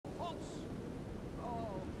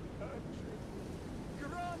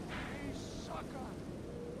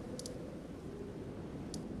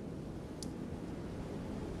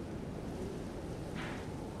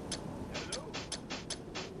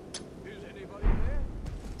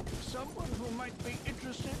might be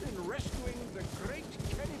interested in rescuing the great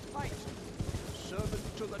Kenneth Haight,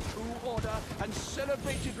 servant to the True Order and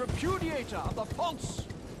celebrated repudiator of the false.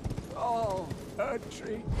 Oh,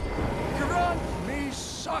 Erdtree, grant me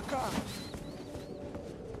succor!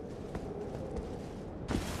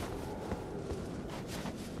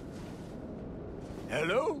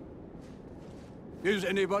 Hello? Is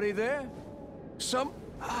anybody there?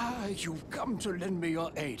 You've come to lend me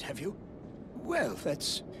your aid, have you? Well,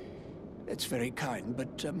 that's very kind,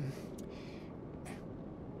 but,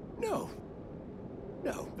 no.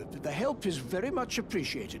 No, but the help is very much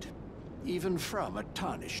appreciated, even from a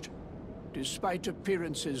tarnished. Despite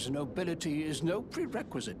appearances, nobility is no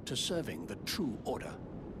prerequisite to serving the True Order.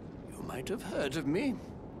 You might have heard of me,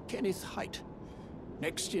 Kenneth Haight.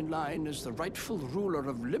 Next in line is the rightful ruler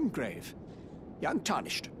of Limgrave, young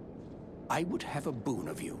Tarnished. I would have a boon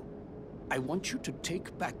of you. I want you to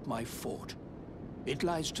take back my fort. It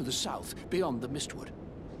lies to the south, beyond the Mistwood.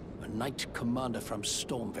 A knight commander from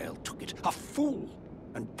Stormvale took it. A fool!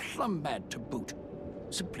 And plumb mad to boot.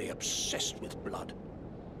 Simply obsessed with blood.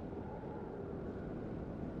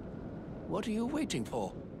 What are you waiting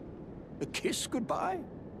for? A kiss goodbye?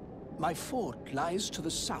 My fort lies to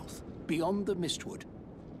the south, beyond the Mistwood.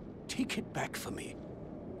 Take it back for me.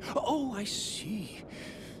 Oh, I see.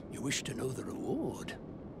 You wish to know the reward.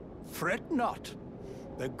 Fret not.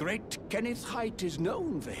 The great Kenneth Haight is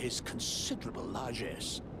known for his considerable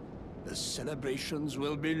largesse. The celebrations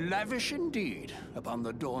will be lavish indeed upon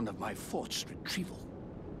the dawn of my fort's retrieval.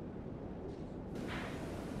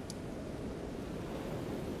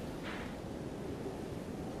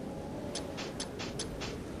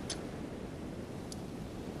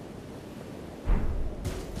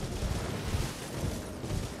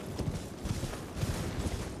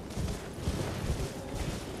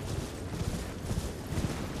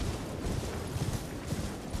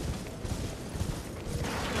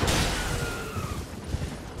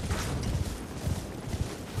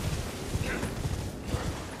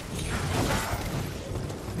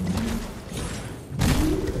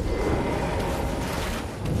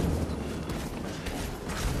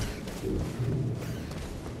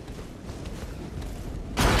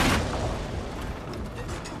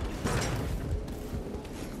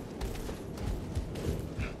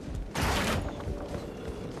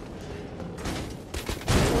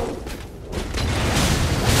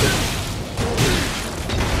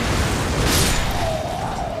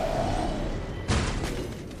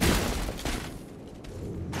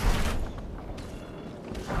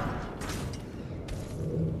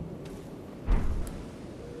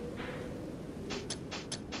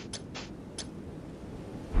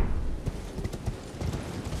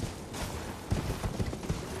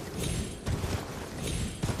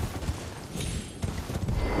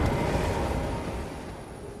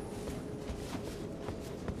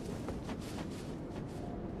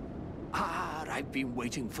 I've been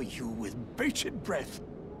waiting for you with bated breath.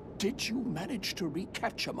 Did you manage to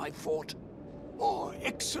recapture my fort? Oh,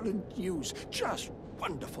 excellent news. Just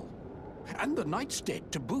wonderful. And the knight's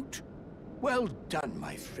dead to boot. Well done,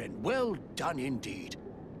 my friend. Well done indeed.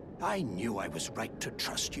 I knew I was right to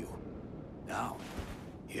trust you. Now,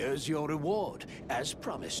 here's your reward, as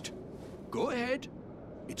promised. Go ahead.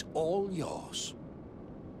 It's all yours.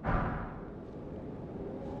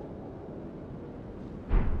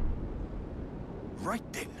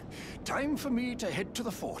 Right then, time for me to head to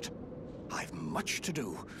the fort. I've much to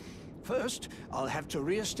do. First, I'll have to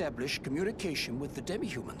re-establish communication with the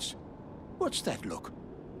demi-humans. What's that look?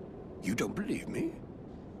 You don't believe me?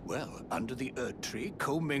 Well, under the Erdtree,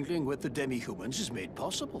 commingling with the demi-humans is made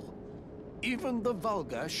possible. Even the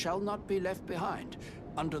vulgar shall not be left behind,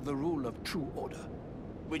 under the rule of True Order.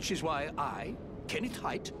 Which is why I, Kenneth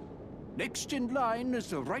Haight, next in line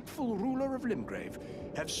as the rightful ruler of Limgrave,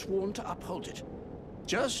 have sworn to uphold it.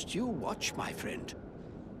 Just you watch, my friend.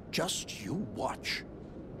 Just you watch.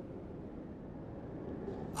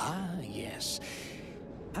 Ah, yes.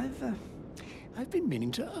 I've been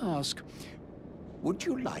meaning to ask. Would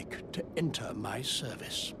you like to enter my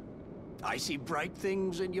service? I see bright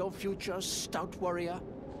things in your future, stout warrior.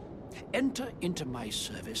 Enter into my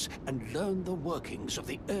service and learn the workings of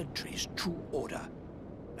the Erdtree's True Order.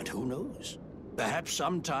 And who knows? Perhaps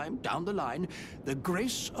sometime down the line, the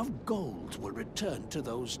grace of gold will return to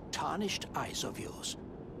those tarnished eyes of yours.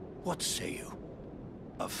 What say you?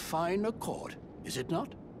 A fine accord, is it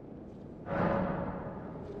not?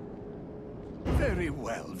 Very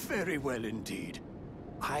well indeed.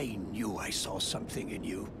 I knew I saw something in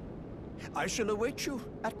you. I shall await you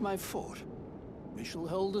at my fort. We shall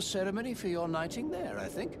hold a ceremony for your knighting there, I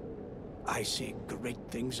think. I see great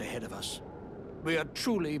things ahead of us. We are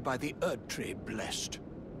truly by the Erdtree blessed.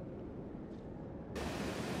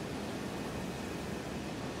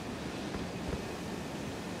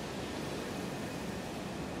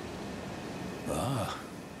 Ah,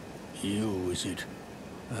 you, is it?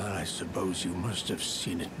 I suppose you must have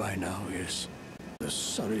seen it by now, yes. The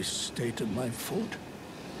sorry state of my fort?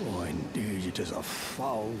 Oh, indeed, it is a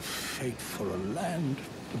foul fate for a land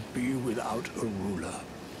to be without a ruler.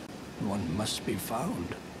 One must be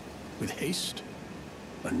found, with haste,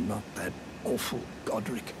 and not that awful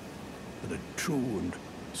Godric, but a true and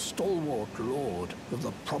stalwart lord of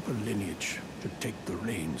the proper lineage to take the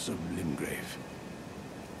reins of Limgrave.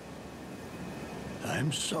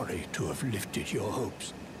 I'm sorry to have lifted your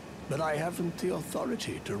hopes, but I haven't the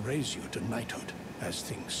authority to raise you to knighthood as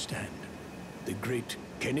things stand. The great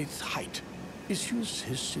Kenneth Haight issues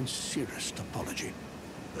his sincerest apology.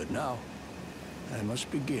 But now, I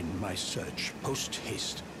must begin my search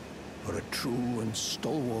post-haste for a true and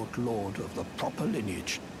stalwart lord of the proper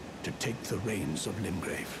lineage to take the reins of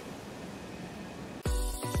Limgrave.